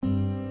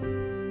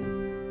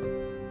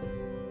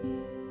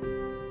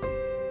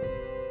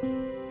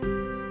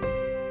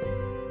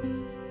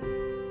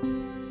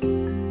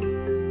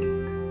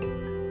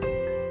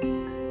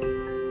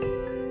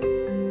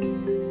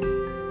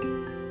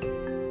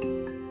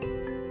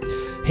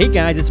Hey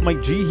guys, it's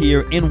Mike G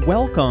here, and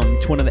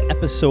welcome to another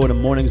episode of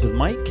Mornings with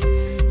Mike,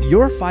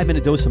 your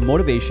 5-minute dose of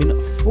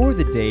motivation for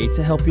the day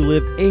to help you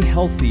live a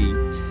healthy,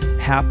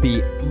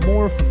 happy,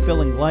 more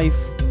fulfilling life.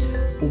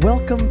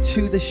 Welcome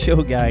to the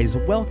show, guys.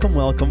 Welcome.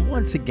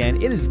 Once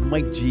again, it is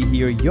Mike G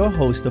here, your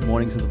host of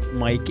Mornings with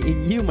Mike,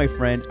 and you, my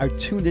friend, are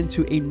tuned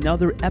into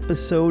another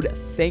episode.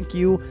 Thank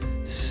you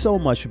so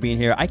much for being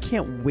here. I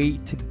can't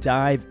wait to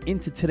dive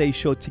into today's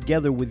show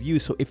together with you.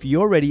 So if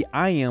you're ready,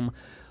 I am.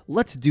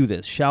 Let's do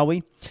this, shall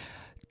we?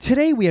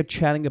 Today we are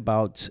chatting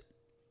about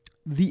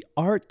the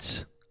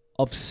art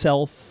of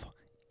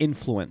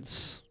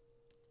self-influence.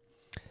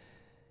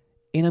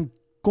 And I'm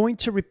going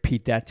to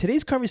repeat that.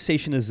 Today's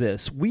conversation is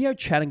this. We are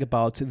chatting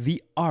about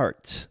the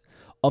art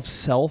of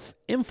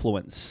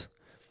self-influence.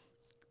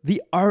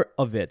 The art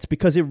of it,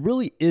 because it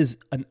really is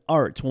an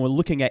art when we're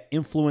looking at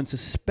influence,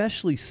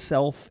 especially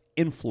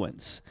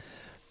self-influence.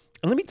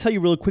 And let me tell you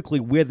really quickly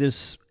where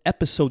this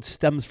episode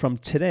stems from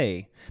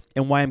today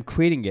and why I'm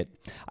creating it.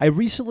 I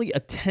recently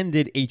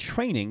attended a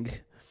training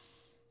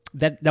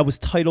that was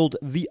titled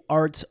The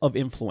Art of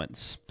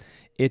Influence.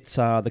 It's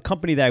the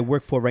company that I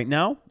work for right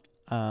now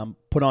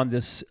put on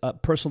this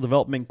personal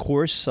development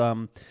course.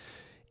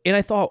 And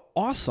I thought,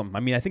 awesome. I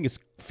mean, I think it's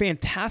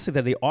fantastic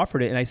that they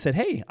offered it. And I said,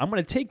 hey, I'm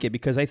going to take it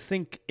because I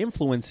think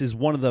influence is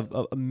one of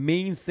the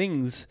main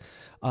things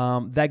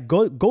that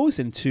goes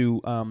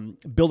into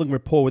building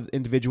rapport with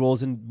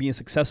individuals and being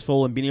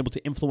successful and being able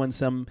to influence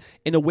them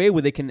in a way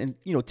where they can,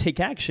 take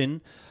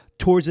action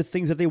towards the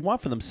things that they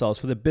want for themselves,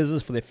 for their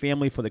business, for their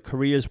family, for their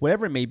careers,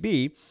 whatever it may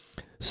be.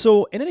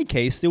 So in any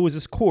case, there was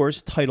this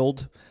course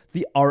titled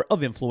The Art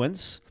of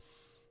Influence.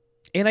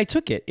 And I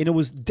took it, and it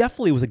was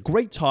a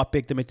great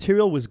topic. The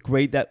material was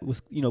great. That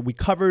was, we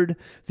covered.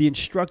 The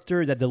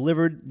instructor that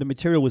delivered the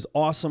material was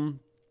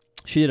awesome.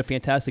 She did a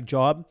fantastic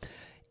job.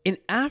 And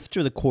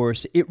after the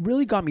course, it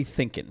really got me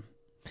thinking.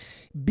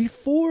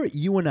 Before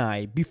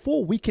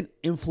we can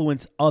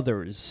influence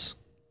others,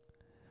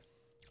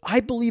 I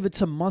believe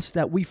it's a must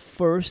that we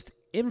first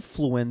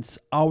influence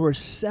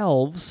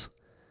ourselves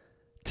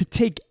to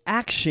take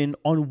action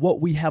on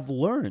what we have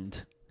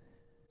learned.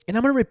 And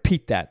I'm going to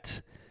repeat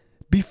that.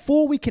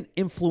 Before we can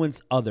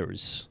influence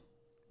others,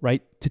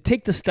 right, to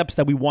take the steps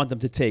that we want them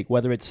to take,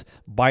 whether it's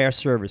buy our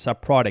service, our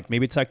product,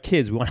 maybe it's our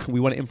kids. We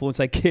want to influence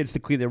our kids to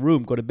clean their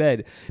room, go to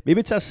bed. Maybe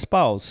it's our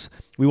spouse.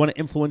 We want to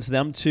influence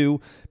them to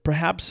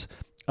perhaps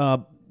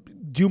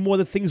do more of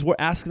the things we're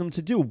asking them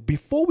to do.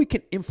 Before we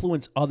can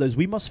influence others,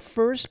 we must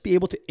first be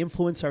able to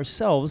influence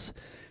ourselves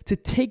to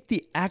take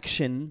the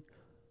action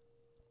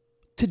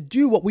to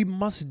do what we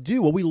must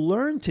do, what we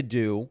learn to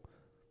do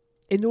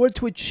in order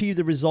to achieve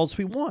the results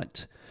we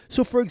want.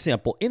 So, for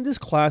example, in this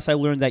class, I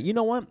learned that,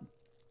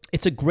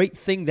 it's a great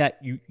thing that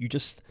you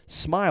just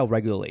smile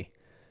regularly.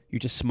 You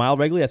just smile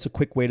regularly. That's a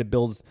quick way to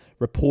build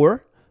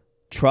rapport,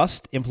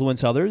 trust,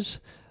 influence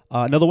others.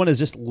 Another one is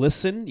just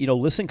listen.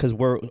 Listen, because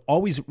we're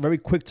always very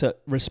quick to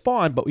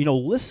respond, but,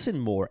 listen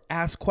more,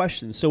 ask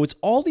questions. So it's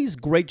all these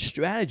great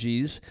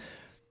strategies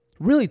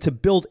really to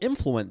build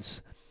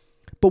influence.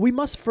 But we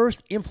must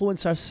first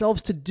influence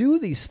ourselves to do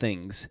these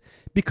things.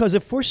 Because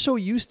if we're so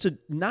used to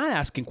not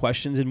asking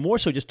questions and more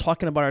so just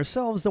talking about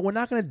ourselves, then we're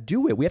not going to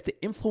do it. We have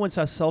to influence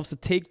ourselves to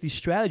take these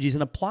strategies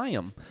and apply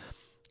them.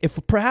 If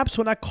perhaps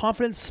we're not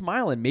confident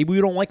smiling, maybe we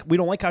don't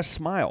like our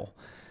smile.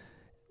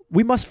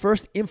 We must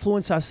first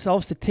influence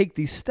ourselves to take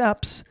these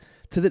steps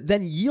to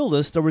then yield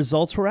us the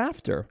results we're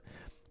after.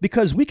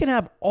 Because we can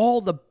have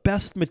all the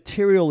best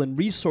material and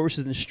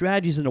resources and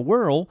strategies in the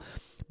world,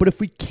 but if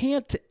we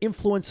can't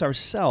influence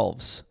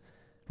ourselves,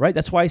 right?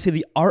 That's why I say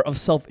the art of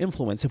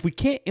self-influence. If we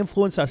can't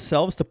influence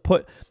ourselves to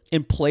put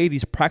in play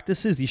these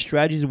practices, these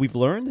strategies that we've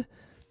learned,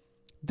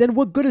 then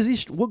what good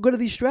are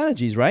these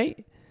strategies,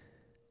 right?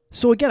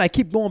 So again, I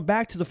keep going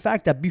back to the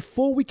fact that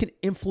before we can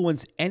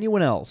influence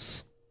anyone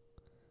else,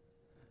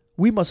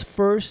 we must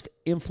first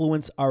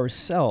influence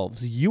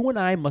ourselves. You and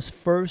I must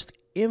first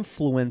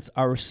influence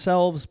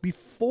ourselves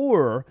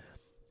before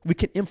we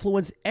can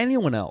influence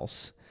anyone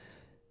else.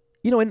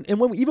 Even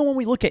when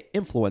we look at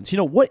influence,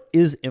 what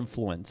is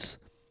influence?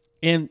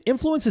 And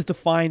influence is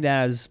defined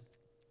as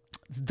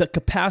the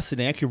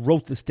capacity. I actually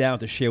wrote this down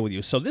to share with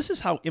you. So this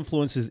is how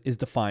influence is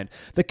defined.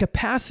 The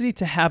capacity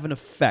to have an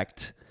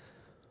effect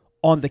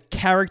on the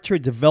character,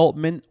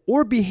 development,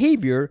 or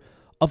behavior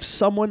of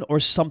someone or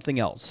something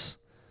else.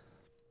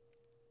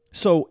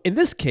 So in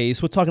this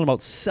case, we're talking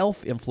about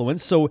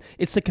self-influence. So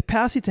it's the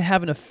capacity to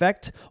have an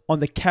effect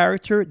on the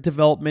character,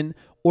 development,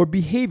 or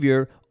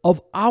behavior of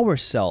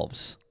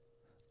ourselves.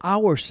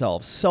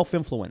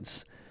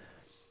 Self-influence.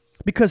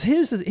 Because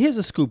here's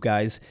a scoop,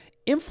 guys.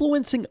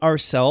 Influencing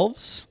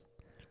ourselves,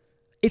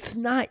 it's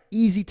not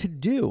easy to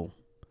do.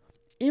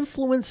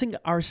 Influencing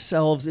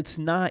ourselves, it's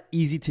not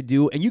easy to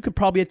do. And you could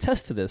probably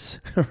attest to this,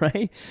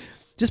 right?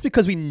 Just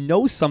because we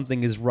know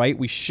something is right,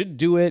 we should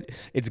do it.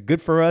 It's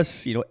good for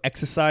us.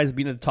 Exercise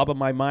being at the top of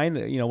my mind,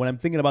 when I'm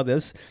thinking about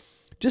this.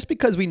 Just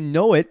because we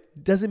know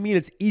it doesn't mean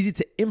it's easy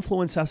to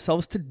influence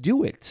ourselves to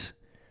do it.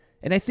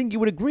 And I think you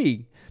would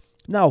agree.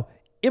 Now,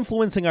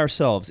 influencing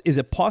ourselves. Is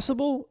it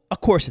possible?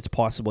 Of course it's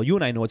possible. You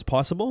and I know it's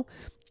possible.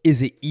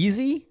 Is it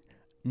easy?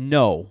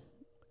 No,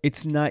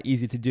 it's not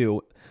easy to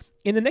do.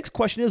 And the next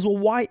question is, well,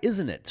 why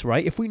isn't it,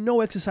 right? If we know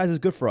exercise is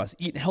good for us,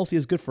 eating healthy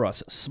is good for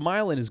us,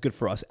 smiling is good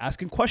for us,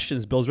 asking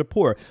questions builds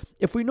rapport.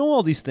 If we know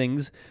all these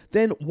things,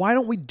 then why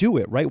don't we do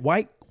it, right?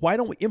 Why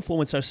don't we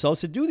influence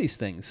ourselves to do these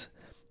things?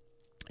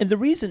 And the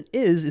reason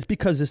is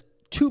because there's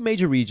two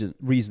major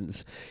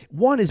reasons.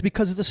 One is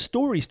because of the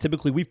stories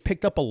typically we've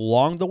picked up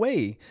along the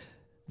way.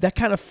 That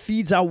kind of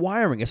feeds our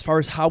wiring as far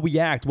as how we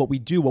act, what we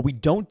do, what we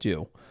don't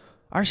do.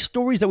 Our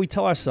stories that we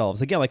tell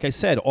ourselves. Again, like I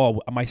said,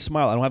 oh, my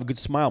smile, I don't have a good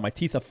smile. My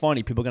teeth are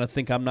funny. People are going to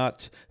think I'm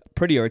not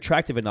pretty or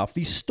attractive enough.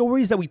 These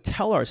stories that we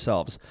tell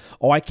ourselves.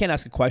 Oh, I can't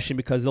ask a question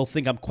because they'll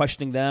think I'm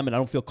questioning them and I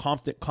don't feel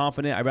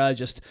confident. I'd rather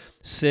just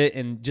sit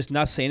and just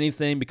not say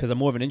anything because I'm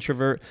more of an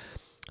introvert.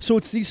 So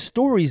it's these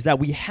stories that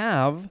we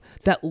have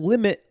that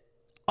limit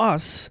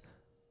us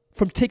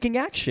from taking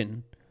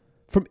action,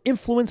 from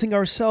influencing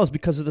ourselves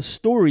because of the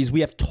stories we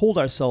have told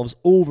ourselves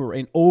over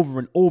and over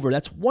and over.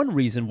 That's one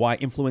reason why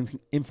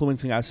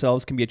influencing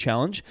ourselves can be a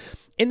challenge.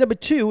 And number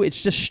two, it's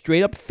just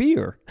straight up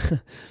fear.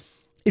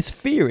 It's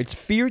fear. It's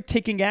fear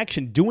taking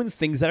action, doing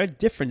things that are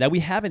different, that we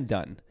haven't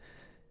done.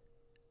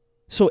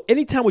 So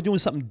anytime we're doing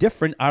something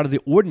different out of the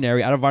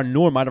ordinary, out of our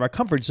norm, out of our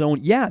comfort zone,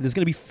 yeah, there's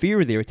going to be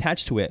fear there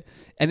attached to it.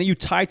 And then you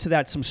tie to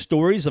that some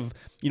stories of,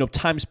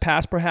 times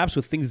past perhaps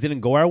where things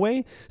didn't go our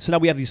way. So now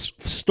we have these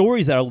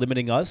stories that are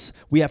limiting us.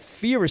 We have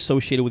fear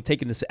associated with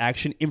taking this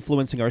action,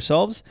 influencing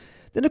ourselves.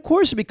 Then of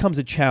course it becomes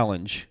a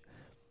challenge.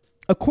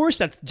 Of course,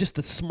 that's just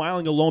the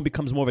smiling alone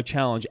becomes more of a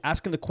challenge.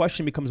 Asking the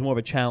question becomes more of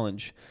a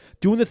challenge.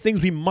 Doing the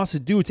things we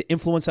must do to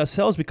influence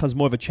ourselves becomes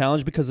more of a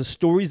challenge because the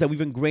stories that we've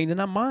ingrained in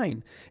our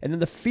mind and then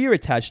the fear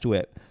attached to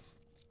it.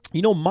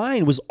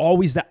 Mine was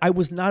always that I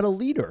was not a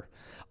leader.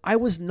 I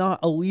was not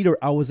a leader.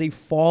 I was a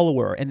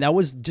follower. And that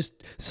was just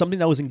something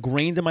that was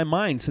ingrained in my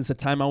mind since the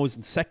time I was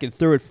in second,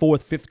 third,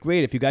 fourth, fifth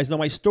grade. If you guys know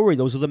my story,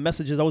 those are the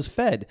messages I was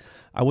fed.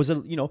 I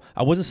wasn't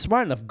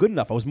smart enough, good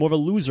enough. I was more of a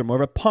loser, more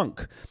of a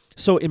punk.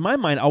 So in my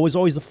mind, I was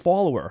always a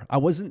follower. I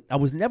was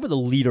never the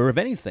leader of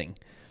anything.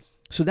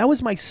 So that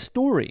was my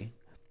story.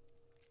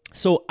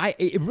 So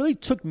it really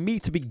took me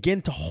to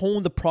begin to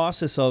hone the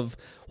process of,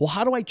 well,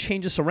 how do I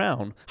change this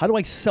around? How do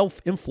I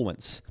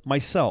self-influence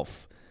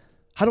myself?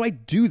 How do I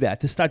do that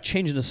to start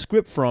changing the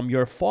script from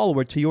you're a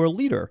follower to you're a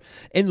leader?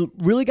 And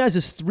really, guys,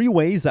 there's three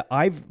ways that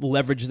I've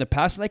leveraged in the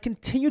past and I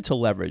continue to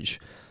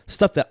leverage.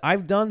 Stuff that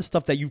I've done,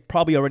 stuff that you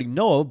probably already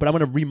know of, but I'm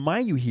going to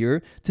remind you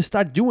here to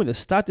start doing this,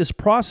 start this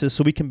process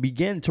so we can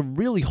begin to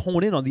really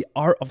hone in on the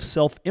art of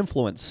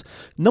self-influence.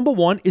 Number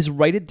one is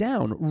write it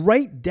down.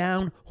 Write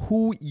down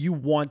who you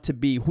want to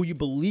be, who you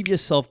believe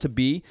yourself to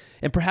be,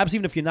 and perhaps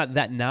even if you're not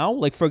that now,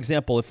 like for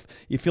example, if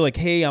you feel like,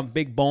 hey, I'm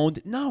big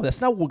boned, no,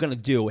 that's not what we're going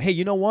to do. Hey,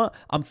 you know what?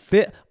 I'm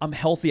fit, I'm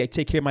healthy, I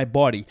take care of my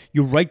body.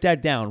 You write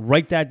that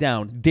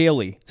down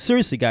daily.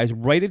 Seriously, guys,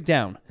 write it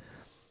down.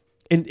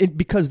 And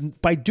because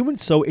by doing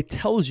so, it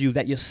tells you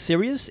that you're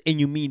serious and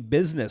you mean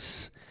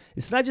business.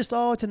 It's not just,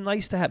 oh, it's a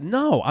nice to have.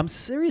 No, I'm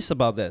serious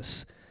about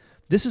this.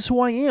 This is who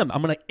I am.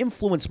 I'm going to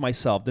influence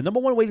myself. The number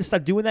one way to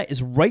start doing that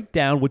is write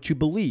down what you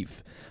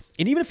believe.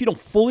 And even if you don't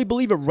fully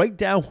believe it, write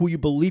down who you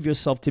believe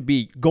yourself to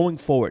be going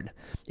forward.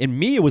 In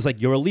me, it was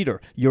like, you're a leader,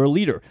 you're a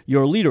leader,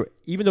 you're a leader.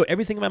 Even though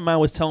everything in my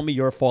mind was telling me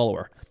you're a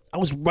follower. I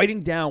was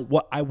writing down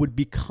what I would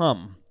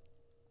become.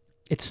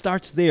 It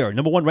starts there.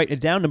 Number one, write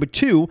it down. Number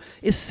two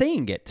is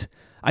saying it.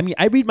 I mean,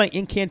 I read my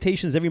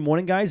incantations every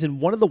morning, guys,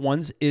 and one of the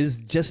ones is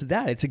just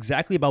that. It's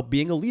exactly about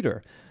being a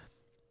leader.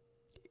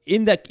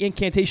 In that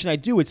incantation I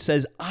do, it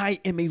says, I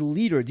am a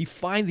leader.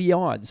 Defy the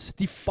odds.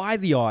 Defy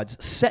the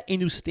odds. Set a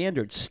new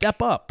standard.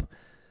 Step up.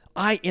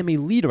 I am a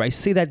leader. I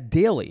say that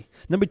daily.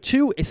 Number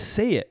two is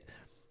say it.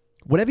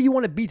 Whatever you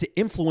want to be to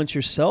influence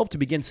yourself, to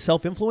begin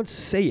self-influence,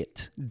 say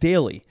it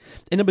daily.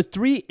 And number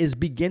three is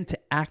begin to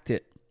act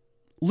it.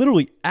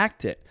 Literally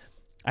act it.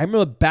 I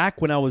remember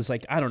back when I was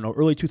like,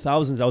 early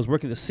 2000s, I was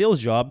working the sales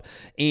job.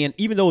 And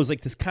even though it was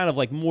like this kind of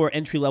like more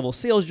entry-level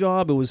sales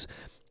job, it was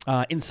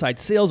inside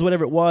sales,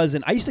 whatever it was.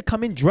 And I used to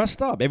come in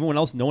dressed up. No one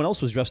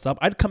else was dressed up.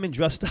 I'd come in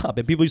dressed up.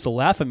 And people used to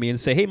laugh at me and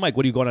say, hey, Mike,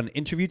 what are you going on an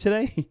interview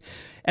today?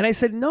 And I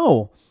said,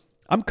 no,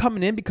 I'm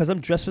coming in because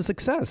I'm dressed for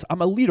success.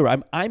 I'm a leader.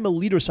 I'm a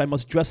leader, so I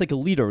must dress like a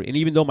leader. And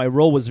even though my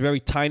role was very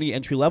tiny,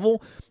 entry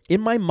level, in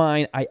my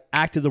mind, I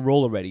acted the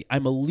role already.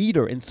 I'm a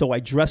leader, and so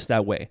I dress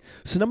that way.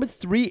 So number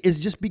three is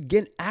just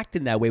begin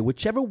acting that way.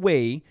 Whichever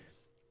way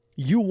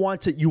you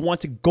want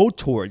to go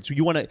towards,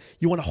 you want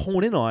to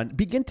hone in on,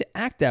 begin to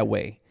act that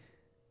way.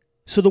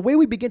 So the way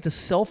we begin to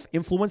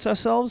self-influence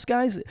ourselves,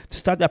 guys, to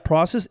start that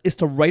process is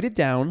to write it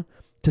down,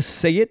 to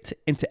say it,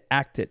 and to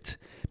act it.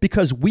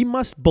 Because we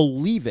must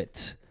believe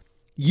it.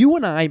 You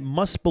and I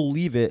must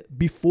believe it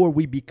before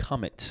we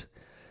become it.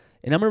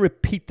 And I'm going to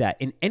repeat that.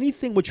 In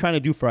anything we're trying to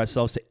do for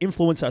ourselves, to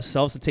influence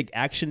ourselves, to take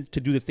action, to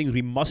do the things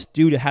we must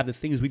do, to have the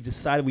things we've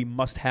decided we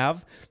must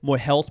have, more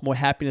health, more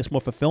happiness, more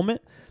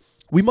fulfillment,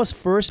 we must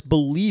first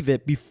believe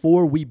it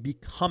before we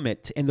become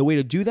it. And the way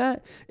to do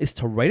that is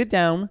to write it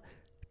down,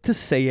 to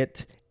say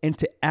it, and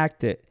to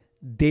act it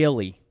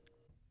daily.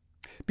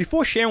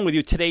 Before sharing with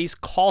you today's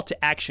call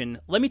to action,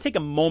 let me take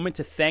a moment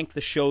to thank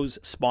the show's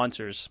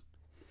sponsors.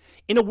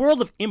 In a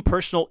world of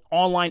impersonal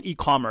online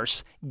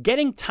e-commerce,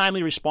 getting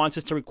timely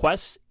responses to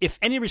requests, if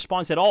any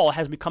response at all,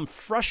 has become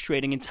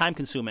frustrating and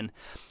time-consuming.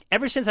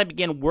 Ever since I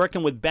began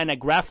working with Ben at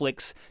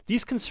Graflix,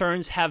 these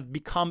concerns have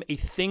become a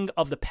thing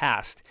of the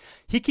past.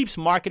 He keeps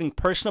marketing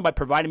personal by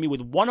providing me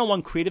with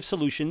one-on-one creative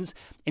solutions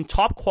and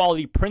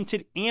top-quality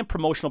printed and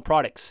promotional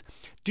products.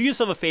 Do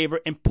yourself a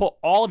favor and put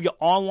all of your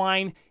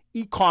online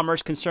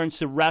e-commerce concerns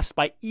to rest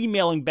by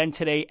emailing Ben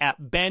today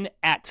at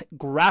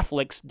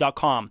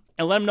ben@graflix.com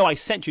and let him know I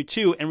sent you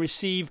to and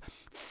receive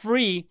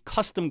free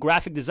custom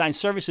graphic design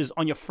services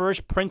on your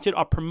first printed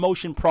or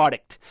promotion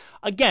product.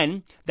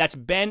 Again, that's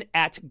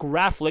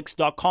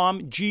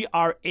ben@graflix.com,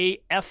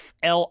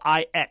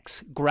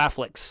 Graflix,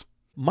 Graflix.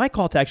 My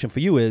call to action for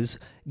you is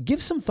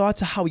give some thought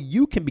to how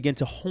you can begin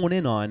to hone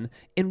in on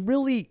and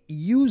really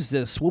use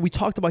this, what we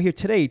talked about here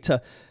today, to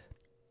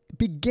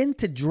begin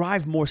to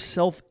drive more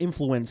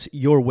self-influence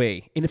your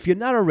way. And if you're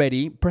not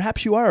already,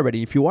 perhaps you are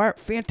already. If you are,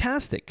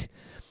 fantastic.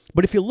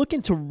 But if you're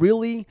looking to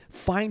really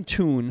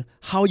fine-tune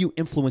how you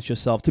influence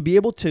yourself, to be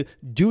able to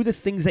do the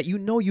things that you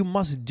know you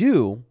must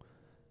do,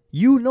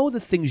 you know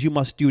the things you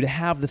must do to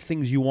have the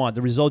things you want,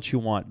 the results you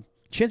want.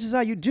 Chances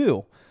are you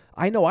do.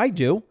 I know I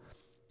do.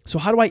 So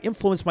how do I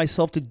influence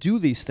myself to do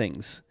these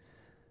things?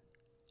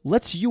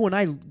 Let's you and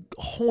I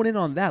hone in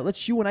on that.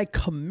 Let's you and I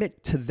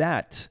commit to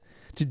that,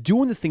 to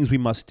doing the things we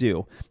must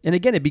do. And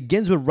again, it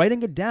begins with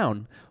writing it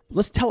down.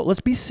 Let's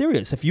be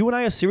serious. If you and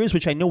I are serious,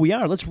 which I know we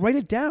are, let's write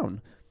it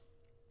down.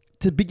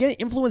 To begin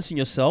influencing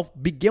yourself,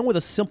 begin with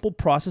a simple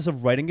process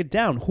of writing it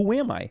down. Who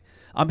am I?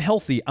 I'm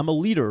healthy. I'm a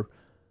leader.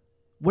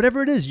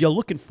 Whatever it is you're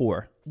looking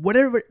for,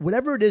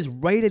 whatever it is,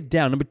 write it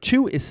down. Number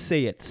 2 is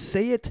say it.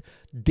 Say it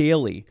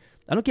daily.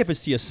 I don't care if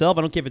it's to yourself.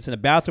 I don't care if it's in a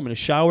bathroom, in a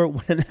shower,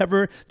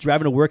 whenever,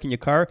 driving to work in your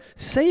car.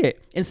 Say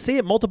it, and say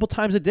it multiple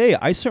times a day.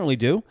 I certainly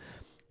do.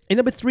 And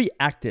number 3,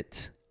 act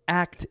it.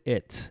 Act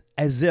it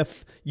as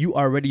if you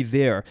are already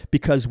there,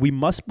 because we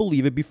must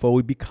believe it before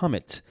we become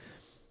it.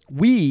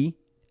 We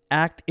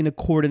act in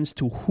accordance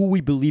to who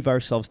we believe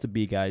ourselves to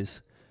be,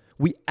 guys.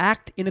 We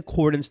act in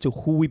accordance to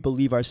who we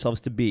believe ourselves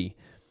to be.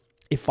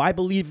 If I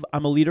believe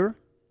I'm a leader,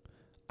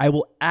 I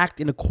will act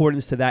in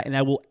accordance to that, and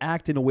I will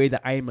act in a way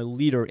that I am a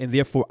leader, and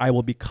therefore I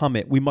will become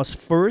it. We must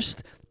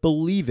first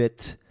believe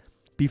it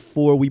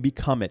before we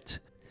become it.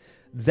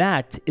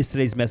 That is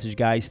today's message,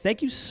 guys.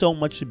 Thank you so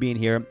much for being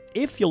here.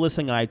 If you're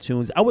listening on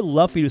iTunes, I would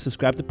love for you to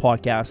subscribe to the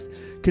podcast.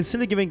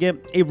 Consider giving it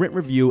a written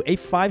review, a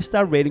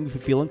 5-star rating if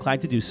you feel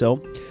inclined to do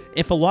so.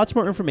 And for lots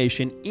more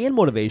information and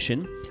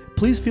motivation,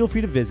 please feel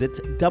free to visit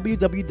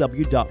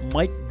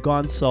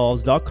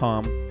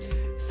www.mikegonsalves.com.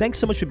 Thanks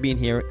so much for being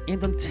here.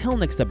 And until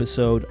next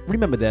episode,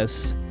 remember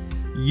this: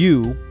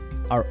 you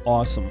are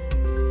awesome.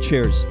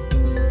 Cheers.